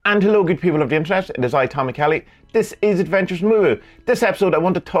And hello, good people of the internet. It is I, Tommy Kelly. This is Adventures in Woo. This episode, I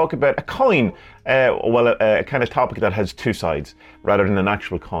want to talk about a coin. A kind of topic that has two sides, rather than an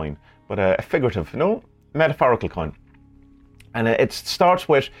actual coin, but a figurative, metaphorical coin. And it starts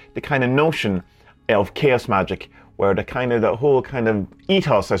with the kind of notion of chaos magic, where the whole kind of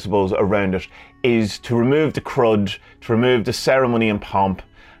ethos, I suppose, around it is to remove the crud, to remove the ceremony and pomp,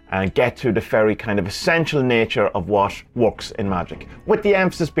 and get to the very kind of essential nature of what works in magic, with the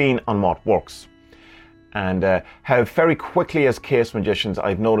emphasis being on what works. And how very quickly as chaos magicians,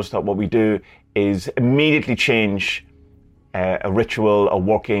 I've noticed that what we do is immediately change a ritual, a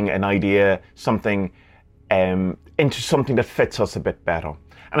working, an idea, something into something that fits us a bit better.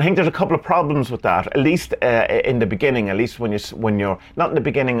 And I think there's a couple of problems with that, at least in the beginning, at least when you're not in the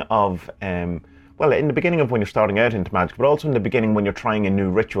beginning of in the beginning of when you're starting out into magic, but also in the beginning when you're trying a new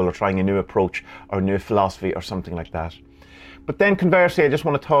ritual or trying a new approach or a new philosophy or something like that. But then conversely, I just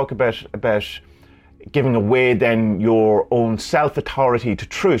want to talk about giving away then your own self-authority to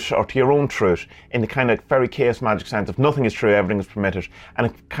truth, or to your own truth, in the kind of very chaos magic sense of nothing is true, everything is permitted, and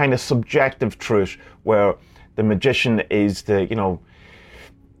a kind of subjective truth where the magician is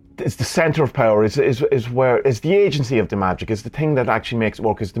is the center of power, is the agency of the magic, is the thing that actually makes it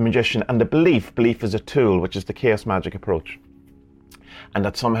work, is the magician, and the belief is a tool, which is the chaos magic approach. And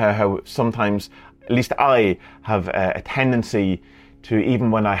that sometimes, at least I have a tendency to, even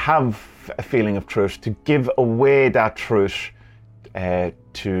when I have a feeling of truth, to give away that truth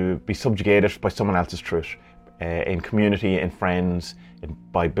to be subjugated by someone else's truth, in community, in friends,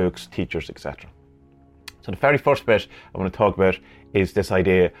 by books, teachers, etc. So the very first bit I want to talk about is this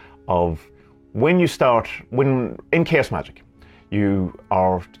idea of when in chaos magic, you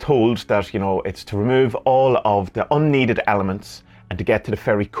are told that, it's to remove all of the unneeded elements and to get to the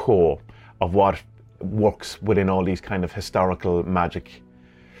very core of what works within all these kind of historical magic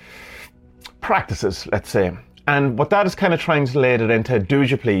practices, let's say. And what that is kind of translated into, do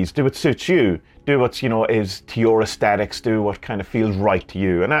as you please, do what suits you, do what is to your aesthetics, do what kind of feels right to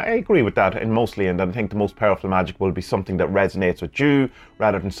you. And I agree with that mostly, and I think the most powerful magic will be something that resonates with you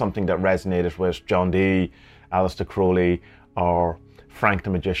rather than something that resonated with John Dee, Aleister Crowley, or Frank the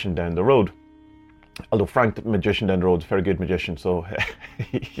Magician down the road. Although Frank the Magician down the road is a very good magician, so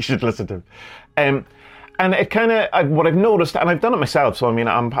you should listen to him. And it kind of, what I've noticed, and I've done it myself, so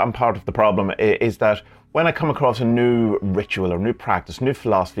I'm part of the problem, is that when I come across a new ritual or new practice, new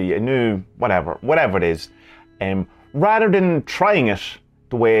philosophy, a new whatever it is, rather than trying it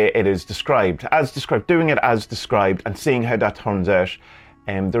the way it is described, doing it as described and seeing how that turns out,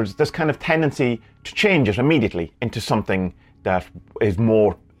 there's this kind of tendency to change it immediately into something that is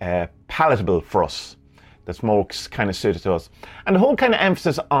more palatable for us, that's more kind of suited to us. And the whole kind of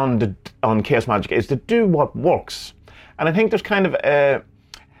emphasis on chaos magic is to do what works. And I think there's kind of a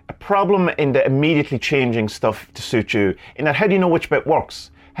problem in the immediately changing stuff to suit you, in that how do you know which bit works?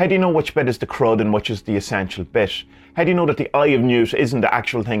 How do you know which bit is the crud and which is the essential bit? How do you know that the Eye of Newt isn't the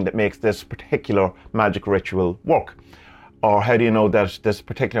actual thing that makes this particular magic ritual work? Or how do you know that this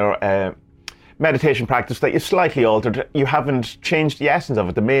particular meditation practice that you've slightly altered, you haven't changed the essence of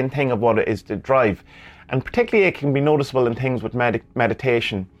it, the main thing of what it is to drive? And particularly it can be noticeable in things with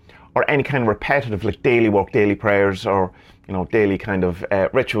meditation or any kind of repetitive, like daily work, daily prayers, or daily kind of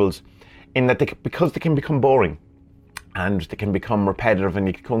rituals, in that because they can become boring and they can become repetitive and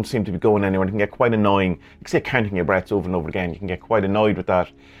you don't seem to be going anywhere. It can get quite annoying. You can say counting your breaths over and over again. You can get quite annoyed with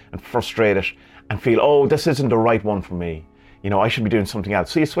that and frustrated and feel, oh, this isn't the right one for me. I should be doing something else.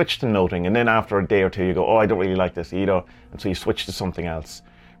 So you switch to noting, and then after a day or two you go, oh, I don't really like this either. And so you switch to something else.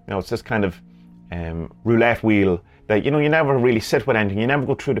 It's this kind of roulette wheel that, you never really sit with anything. You never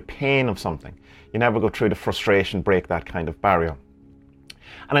go through the pain of something. You never go through the frustration, break that kind of barrier.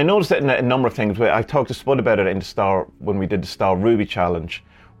 And I noticed it in a number of things. I talked to Spud about it when we did the Star Ruby challenge,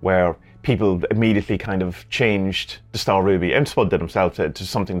 where people immediately kind of changed the Star Ruby, and Spud did himself, to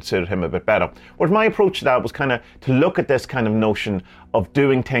something that suited him a bit better. Whereas my approach to that was kind of to look at this kind of notion of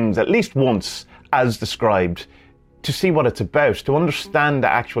doing things at least once as described, to see what it's about, to understand the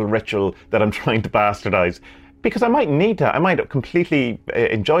actual ritual that I'm trying to bastardize. Because I might completely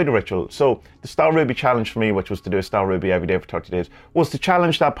enjoy the ritual. So the Star Ruby challenge for me, which was to do a Star Ruby every day for 30 days, was to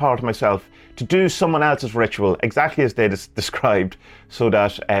challenge that part of myself to do someone else's ritual exactly as they described, so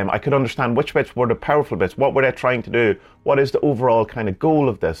that I could understand which bits were the powerful bits, what were they trying to do, what is the overall kind of goal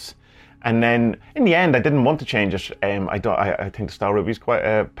of this. And then in the end, I didn't want to change it. I think the Star Ruby is quite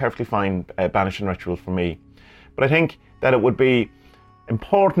a perfectly fine banishing ritual for me. But I think that it would be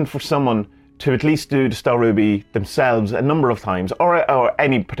important for someone to at least do the Star Ruby themselves a number of times, or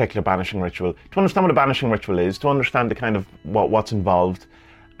any particular banishing ritual, to understand what a banishing ritual is, to understand the kind of what's involved,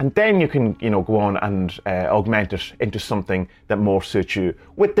 And then you can, go on and augment it into something that more suits you,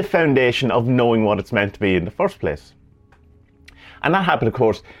 with the foundation of knowing what it's meant to be in the first place. And that happened, of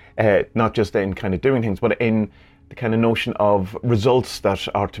course, not just in kind of doing things, but in the kind of notion of results that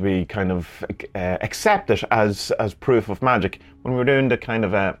are to be kind of accepted as proof of magic. When we were doing the kind of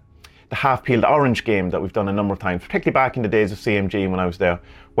the half-peeled orange game that we've done a number of times, particularly back in the days of CMG when I was there,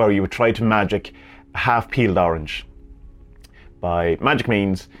 where you would try to magic a half-peeled orange. By magic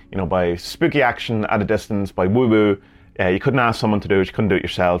means, by spooky action at a distance, by woo-woo. You couldn't ask someone to do it, you couldn't do it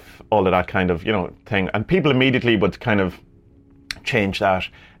yourself, all of that kind of, thing. And people immediately would kind of change that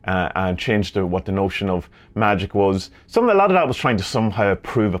and change what the notion of magic was. A lot of that was trying to somehow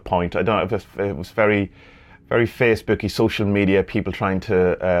prove a point. I don't know if it was very, very Facebooky, social media, people trying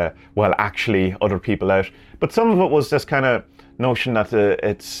to, actually other people out. But some of it was this kind of notion that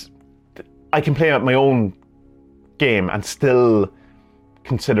I can play at my own game and still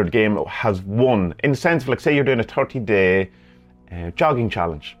consider the game has won, in the sense of, like, say you're doing a 30-day jogging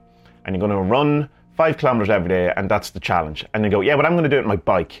challenge and you're going to run 5 kilometers every day, and that's the challenge, and you go, yeah, but I'm going to do it on my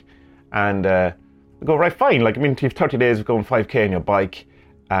bike, and I go, right, fine, like, I mean, you have 30 days of going 5k on your bike,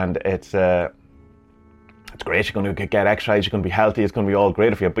 and it's great, you're going to get exercise, you're going to be healthy, it's going to be all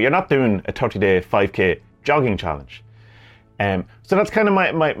great for you, but you're not doing a 30-day 5k jogging challenge. So that's kind of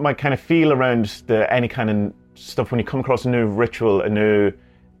my kind of feel around any kind of stuff when you come across a new ritual,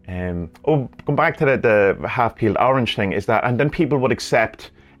 going back to the half-peeled orange thing, is that, and then people would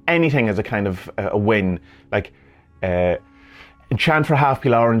accept anything as a kind of a win, like enchant for a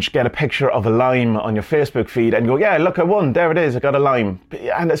half-peeled orange, get a picture of a lime on your Facebook feed and go, yeah, look, I won, there it is, I got a lime.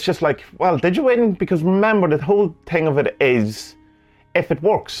 And it's just like, well, did you win? Because remember, the whole thing of it is, if it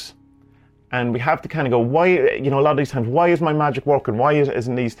works. And we have to kind of go, why, a lot of these times, why is my magic working? Why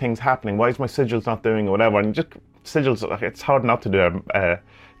isn't these things happening? Why is my sigils not doing or whatever? And just sigils, it's hard not to do them.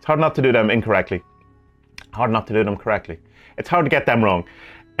 It's hard not to do them incorrectly. Hard not to do them correctly. It's hard to get them wrong.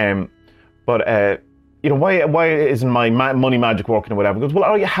 Why isn't my money magic working or whatever? Because,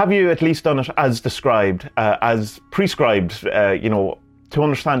 well, have you at least done it as described, as prescribed, to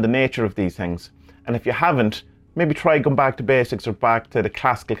understand the nature of these things? And if you haven't, maybe try going back to basics or back to the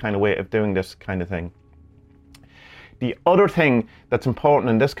classical kind of way of doing this kind of thing. The other thing that's important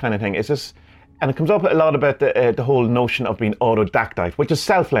in this kind of thing is this, and it comes up a lot about the whole notion of being autodidactic, which is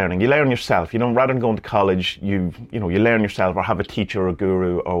self-learning. You learn yourself. Rather than going to college, you learn yourself or have a teacher or a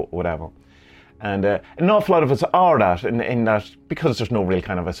guru or whatever. And an awful lot of us are that, in that, because there's no real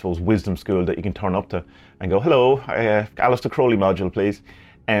kind of, I suppose, wisdom school that you can turn up to and go, hello, Aleister Crowley module, please.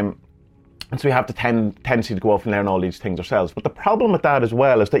 And so we have the tendency to go off and learn all these things ourselves. But the problem with that as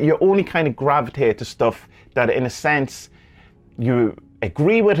well is that you only kind of gravitate to stuff that, in a sense, you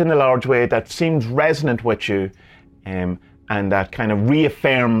agree with in a large way, that seems resonant with you, and that kind of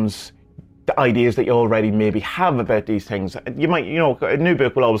reaffirms the ideas that you already maybe have about these things. You might, a new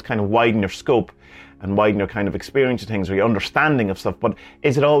book will always kind of widen your scope and widen your kind of experience of things or your understanding of stuff. But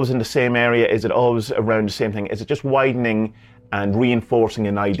is it always in the same area? Is it always around the same thing? Is it just widening and reinforcing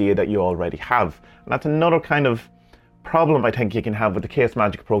an idea that you already have? And that's another kind of problem I think you can have with the chaos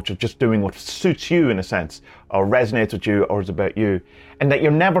magic approach of just doing what suits you, in a sense, or resonates with you, or is about you. And that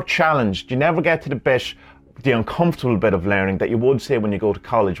you're never challenged. You never get to the uncomfortable bit of learning that you would say when you go to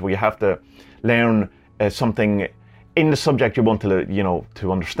college, where you have to learn something in the subject you want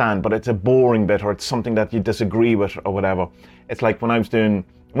to understand, but it's a boring bit, or it's something that you disagree with or whatever. It's like when I was doing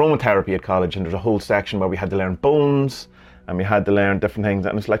aromatherapy at college, and there's a whole section where we had to learn bones, and we had to learn different things,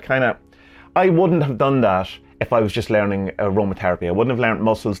 and it's like I wouldn't have done that if I was just learning aromatherapy. I wouldn't have learned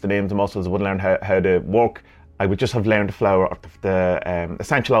muscles, the names of muscles. I wouldn't learn how to work. I would just have learned the flower, or the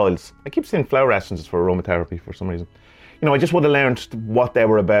essential oils. I keep saying flower essences for aromatherapy for some reason. I just would have learned what they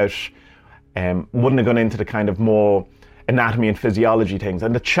were about. Wouldn't have gone into the kind of more anatomy and physiology things.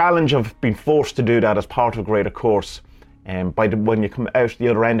 And the challenge of being forced to do that as part of a greater course, when you come out the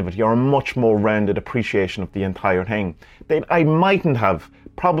other end of it, you're a much more rounded appreciation of the entire thing that I mightn't have,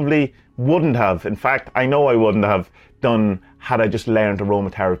 probably wouldn't have. In fact, I know I wouldn't have done had I just learned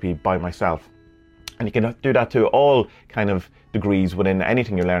aromatherapy by myself. And you can do that to all kind of degrees within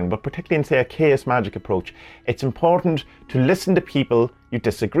anything you're learning, but particularly in, say, a chaos magic approach, it's important to listen to people you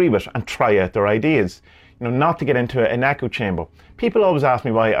disagree with and try out their ideas. Not to get into an echo chamber. People always ask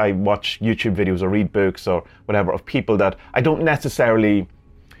me why I watch YouTube videos or read books or whatever of people that I don't necessarily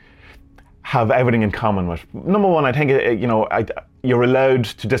have everything in common with. Number one, I think you're allowed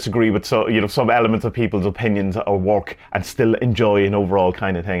to disagree with some elements of people's opinions or work and still enjoy an overall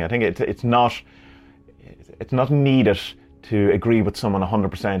kind of thing. I think it's not needed to agree with someone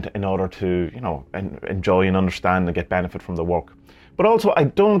 100% in order to enjoy and understand and get benefit from the work. But also, I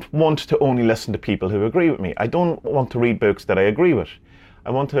don't want to only listen to people who agree with me. I don't want to read books that I agree with.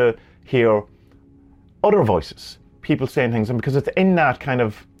 I want to hear other voices, people saying things, and because it's in that kind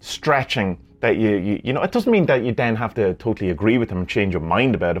of stretching that you know, it doesn't mean that you then have to totally agree with them and change your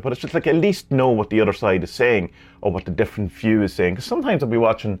mind about it, but it's just like at least know what the other side is saying or what the different view is saying. Because sometimes I'll be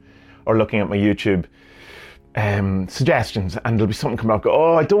watching or looking at my YouTube suggestions, and there'll be something come up.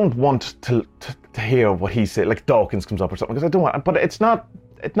 Oh, I don't want to hear what he said. Like Dawkins comes up or something, because I don't want. But it's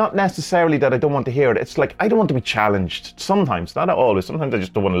not necessarily that I don't want to hear it. It's like I don't want to be challenged. Sometimes, not always. Sometimes I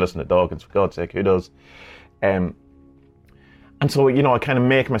just don't want to listen to Dawkins. For God's sake, who does? And so, you know, I kind of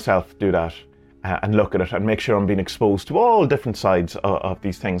make myself do that and look at it and make sure I'm being exposed to all different sides of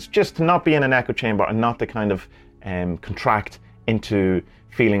these things, just to not be in an echo chamber and not to kind of contract into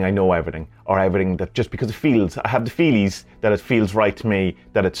feeling I know everything, or everything that just because I have the feelies that it feels right to me,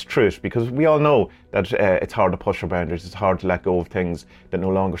 that it's truth, because we all know that it's hard to push our boundaries, it's hard to let go of things that no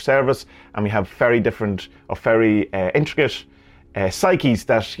longer serve us, and we have very different or very intricate psyches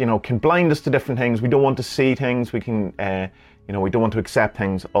that, you know, can blind us to different things. We don't want to see things, we can, you know, we don't want to accept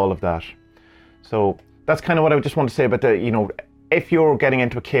things, all of that. So that's kind of what I just want to say about the, you know, if you're getting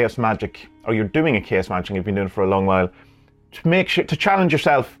into a chaos magic, or you're doing a chaos magic, you've been doing it for a long while, to make sure to challenge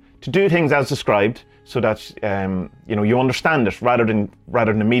yourself to do things as described, so that you know, you understand it rather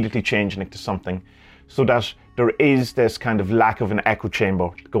than immediately changing it to something, so that there is this kind of lack of an echo chamber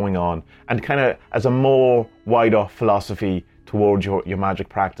going on, and kind of as a more wider philosophy towards your magic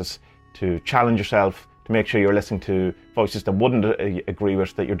practice, to challenge yourself, to make sure you're listening to voices that wouldn't agree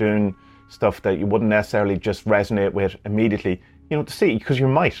with, that you're doing stuff that you wouldn't necessarily just resonate with immediately, you know, to see, because you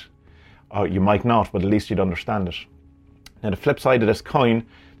might, or you might not, but at least you'd understand it. Now, the flip side of this coin,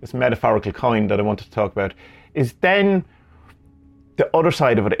 this metaphorical coin that I wanted to talk about, is then the other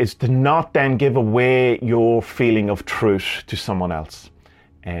side of it is to not then give away your feeling of truth to someone else.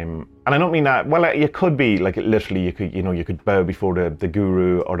 And I don't mean that, well, you could be, like, literally, you could bow before the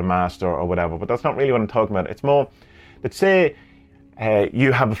guru or the master or whatever, but that's not really what I'm talking about. It's more that, say,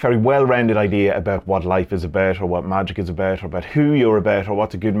 you have a very well-rounded idea about what life is about, or what magic is about, or about who you're about, or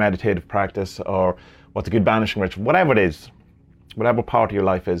what's a good meditative practice, or what's a good banishing ritual, whatever it is, whatever part of your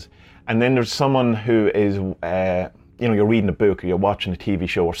life is. And then there's someone who is, you know, you're reading a book, or you're watching a TV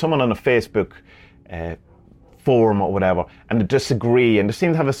show, or someone on a Facebook forum or whatever, and they disagree, and they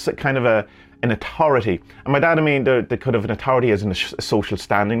seem to have a kind of an authority. And by that I mean they could have an authority as in a social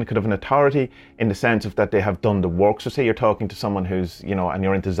standing. They could have an authority in the sense of that they have done the work. So say you're talking to someone who's, you know, and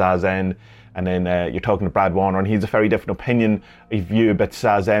you're into Zazen, and then you're talking to Brad Warner, and he has a very different opinion of you about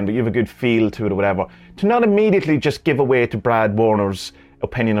Zazen, but you have a good feel to it or whatever. To not immediately just give away to Brad Warner's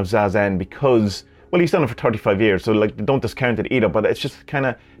opinion of Zazen because, well, he's done it for 35 years, so like, don't discount it either, but it's just kind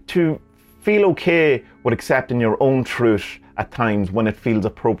of to feel okay with accepting your own truth at times when it feels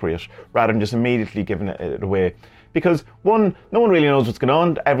appropriate, rather than just immediately giving it away. Because one, no one really knows what's going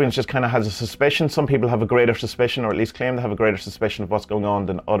on. Everyone just kind of has a suspicion. Some people have a greater suspicion, or at least claim to have a greater suspicion of what's going on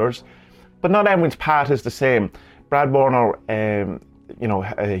than others. But not everyone's path is the same. Brad Warner, you know,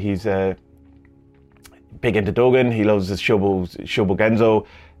 he's big into Dogen. He loves his Shobo Genzo.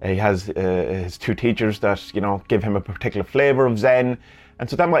 He has his two teachers that, you know, give him a particular flavor of Zen. And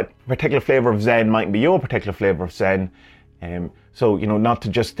so that particular flavor of Zen might be your particular flavor of Zen. So, you know, not to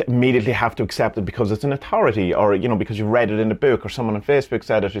just immediately have to accept it because it's an authority, or, you know, because you read it in a book, or someone on Facebook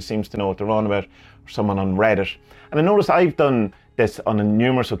said it who seems to know what they're on about, or someone on Reddit. And I noticed I've done this on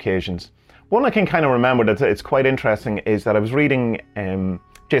numerous occasions. One I can kind of remember that it's quite interesting is that I was reading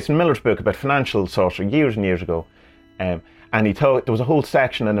Jason Miller's book about financial sorcery years and years ago. And there was a whole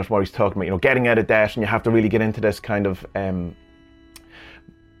section in it where he's talking about, you know, getting out of debt, and you have to really get into this kind of, you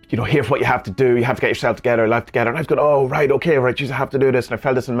know, here's what you have to do. You have to get yourself together, life together. And I was going, oh, right, okay, right, geez, I have to do this. And I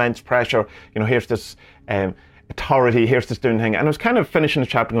felt this immense pressure. You know, here's this authority, here's this doing thing. And I was kind of finishing the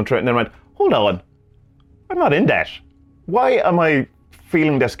chapter, going through it, and then I went, hold on, I'm not in debt. Why am I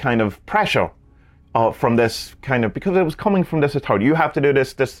feeling this kind of pressure from this kind of, because it was coming from this authority. You have to do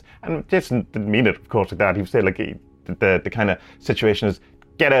this, and Jason didn't mean it, of course, like that. He was saying, like, the kind of situation is,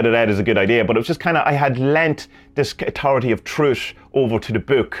 get out of that is a good idea, but it was just kind of, I had lent this authority of truth over to the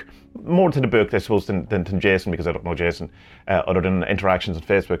book, more to the book, I suppose, than Jason, because I don't know Jason, other than interactions on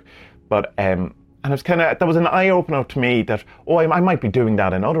Facebook. But and it's kind of, that was an eye-opener to me that, oh, I might be doing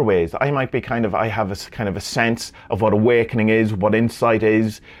that in other ways. I might be kind of, I have a kind of a sense of what awakening is, what insight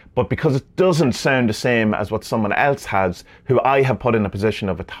is, but because it doesn't sound the same as what someone else has, who I have put in a position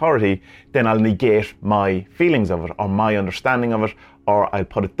of authority, then I'll negate my feelings of it, or my understanding of it, or I'll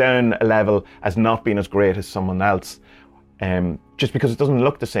put it down a level as not being as great as someone else, just because it doesn't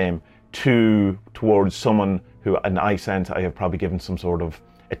look the same towards someone who in I sense I have probably given some sort of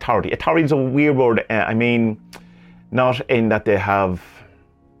authority. Authority is a weird word. I mean, not in that they have,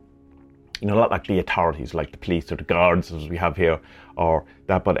 not like the authorities, like the police or the guards as we have here, or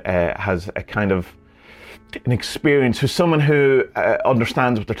that, but has a kind of an experience, who's someone who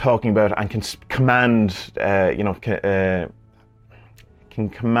understands what they're talking about and can command, can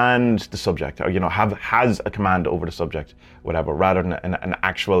command the subject, or has a command over the subject, whatever, rather than an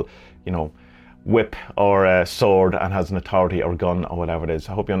actual, whip or a sword and has an authority or gun or whatever it is.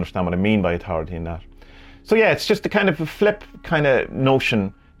 I hope you understand what I mean by authority in that. So yeah, it's just the kind of a flip kind of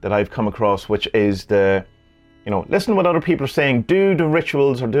notion that I've come across, which is listen to what other people are saying, do the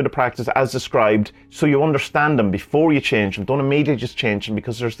rituals or do the practice as described so you understand them before you change them. Don't immediately just change them,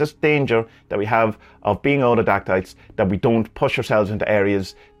 because there's this danger that we have of being autodidacts, that we don't push ourselves into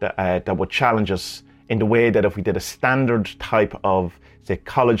areas that would challenge us in the way that if we did a standard type of, say,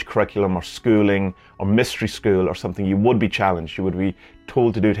 college curriculum or schooling or mystery school or something, you would be challenged. You would be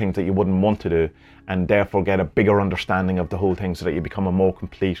told to do things that you wouldn't want to do, and therefore get a bigger understanding of the whole thing so that you become a more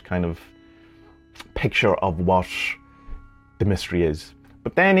complete kind of picture of what the mystery is.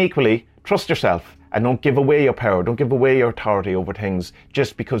 But then equally, trust yourself and don't give away your power, don't give away your authority over things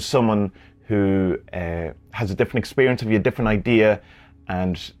just because someone who has a different experience of you, a different idea,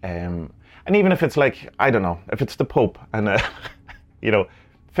 and even if it's like, I don't know, if it's the Pope and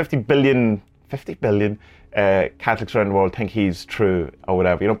 50 billion Catholics around the world think he's true or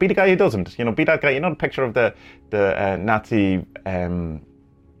whatever, be the guy who doesn't, be that guy, the picture of the Nazi,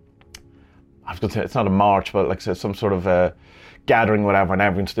 I was going to say, it's not a march, but like some sort of a gathering, whatever, and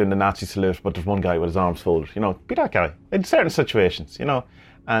everyone's doing the Nazi salute, but there's one guy with his arms folded. Be that guy in certain situations,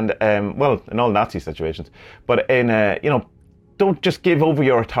 and in all Nazi situations. But in don't just give over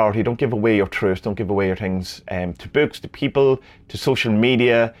your authority, don't give away your truth, don't give away your things to books, to people, to social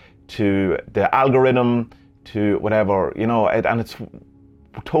media, to the algorithm, to whatever, and it's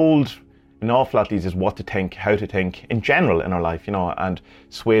told an awful lot these is what to think, how to think in general in our life, and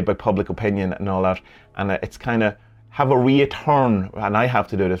swayed by public opinion and all that. And it's kind of have a return, and I have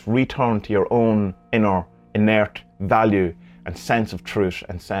to do this, return to your own inner inert value and sense of truth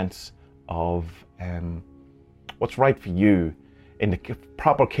and sense of what's right for you in the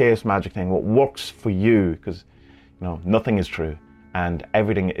proper chaos magic thing, what works for you, because nothing is true and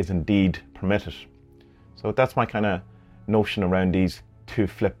everything is indeed permitted. So that's my kind of notion around these two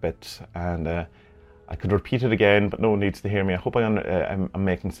flip bits, and I could repeat it again, but no one needs to hear me. I hope I'm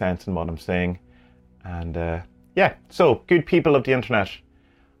making sense in what I'm saying. And so good people of the internet,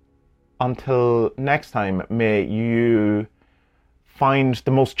 until next time, may you find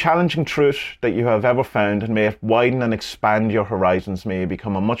the most challenging truth that you have ever found, and may it widen and expand your horizons. May you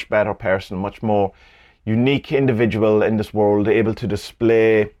become a much better person, much more unique individual in this world, able to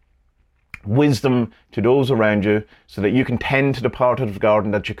display wisdom to those around you, so that you can tend to the part of the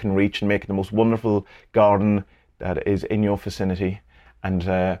garden that you can reach and make it the most wonderful garden that is in your vicinity, and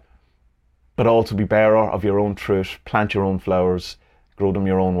but also be bearer of your own truth, plant your own flowers, grow them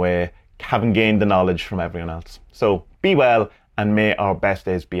your own way, having gained the knowledge from everyone else. So be well, and may our best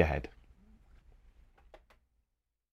days be ahead.